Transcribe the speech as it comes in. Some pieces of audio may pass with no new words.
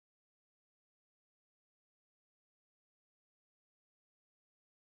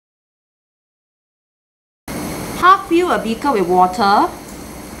fill a beaker with water.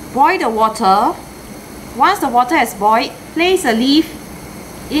 Boil the water. Once the water has boiled, place a leaf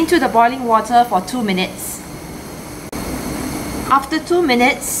into the boiling water for 2 minutes. After 2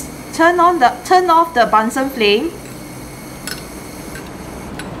 minutes, turn off the bunsen flame.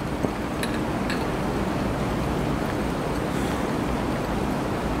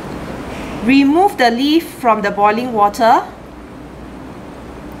 Remove the leaf from the boiling water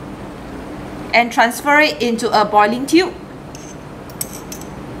and transfer it into a boiling tube.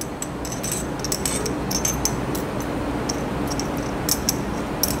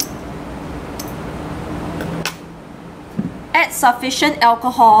 Add sufficient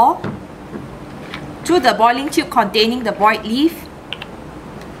alcohol to the boiling tube containing the boiled leaf.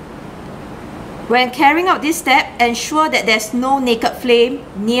 When carrying out this step, ensure that there's no naked flame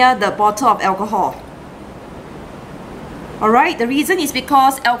near the bottle of alcohol. Alright, the reason is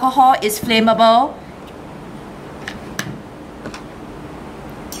because alcohol is flammable.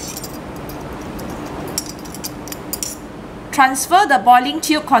 Transfer the boiling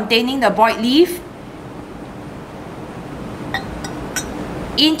tube containing the boiled leaf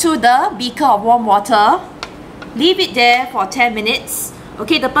into the beaker of warm water. Leave it there for 10 minutes.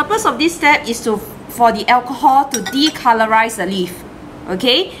 Okay, the purpose of this step is for the alcohol to decolorize the leaf.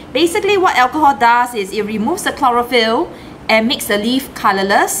 Okay, basically what alcohol does is it removes the chlorophyll and makes the leaf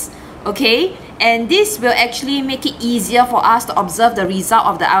colorless. Okay, and this will actually make it easier for us to observe the result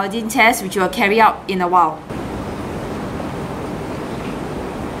of the iodine test, which we'll carry out in a while.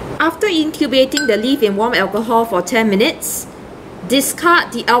 After incubating the leaf in warm alcohol for 10 minutes,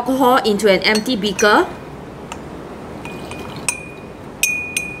 discard the alcohol into an empty beaker.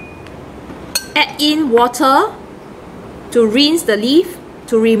 Add in water to rinse the leaf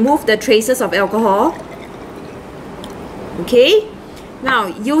to remove the traces of alcohol. Okay, now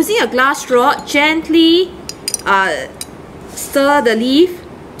using a glass straw, gently stir the leaf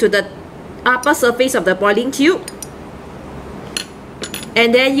to the upper surface of the boiling tube,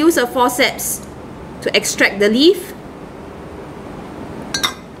 and then use a forceps to extract the leaf.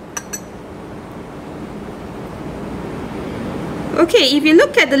 Okay, if you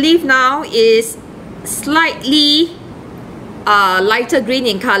look at the leaf now, it's slightly lighter green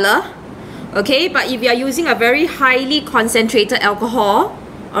in color. Okay, but if you are using a very highly concentrated alcohol,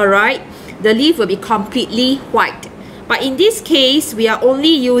 alright, the leaf will be completely white. But in this case, we are only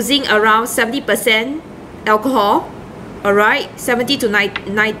using around 70% alcohol, alright, 70 to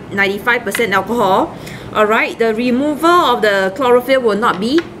 95% alcohol. Alright, the removal of the chlorophyll will not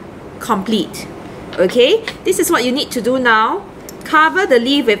be complete. Okay, this is what you need to do now. Cover the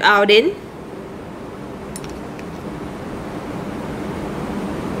leaf with iodine.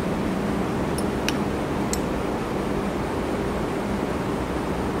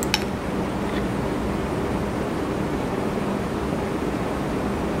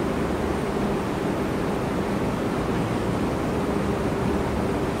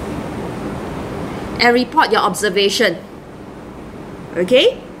 And report your observation.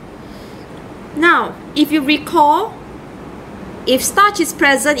 Okay? Now, if you recall, if starch is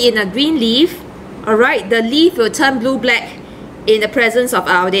present in a green leaf, alright, the leaf will turn blue-black in the presence of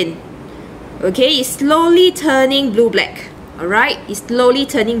iodine. Okay, it's slowly turning blue-black. Alright, it's slowly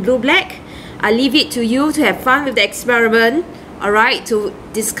turning blue-black. I leave it to you to have fun with the experiment, alright, to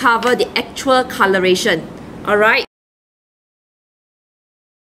discover the actual coloration. Alright.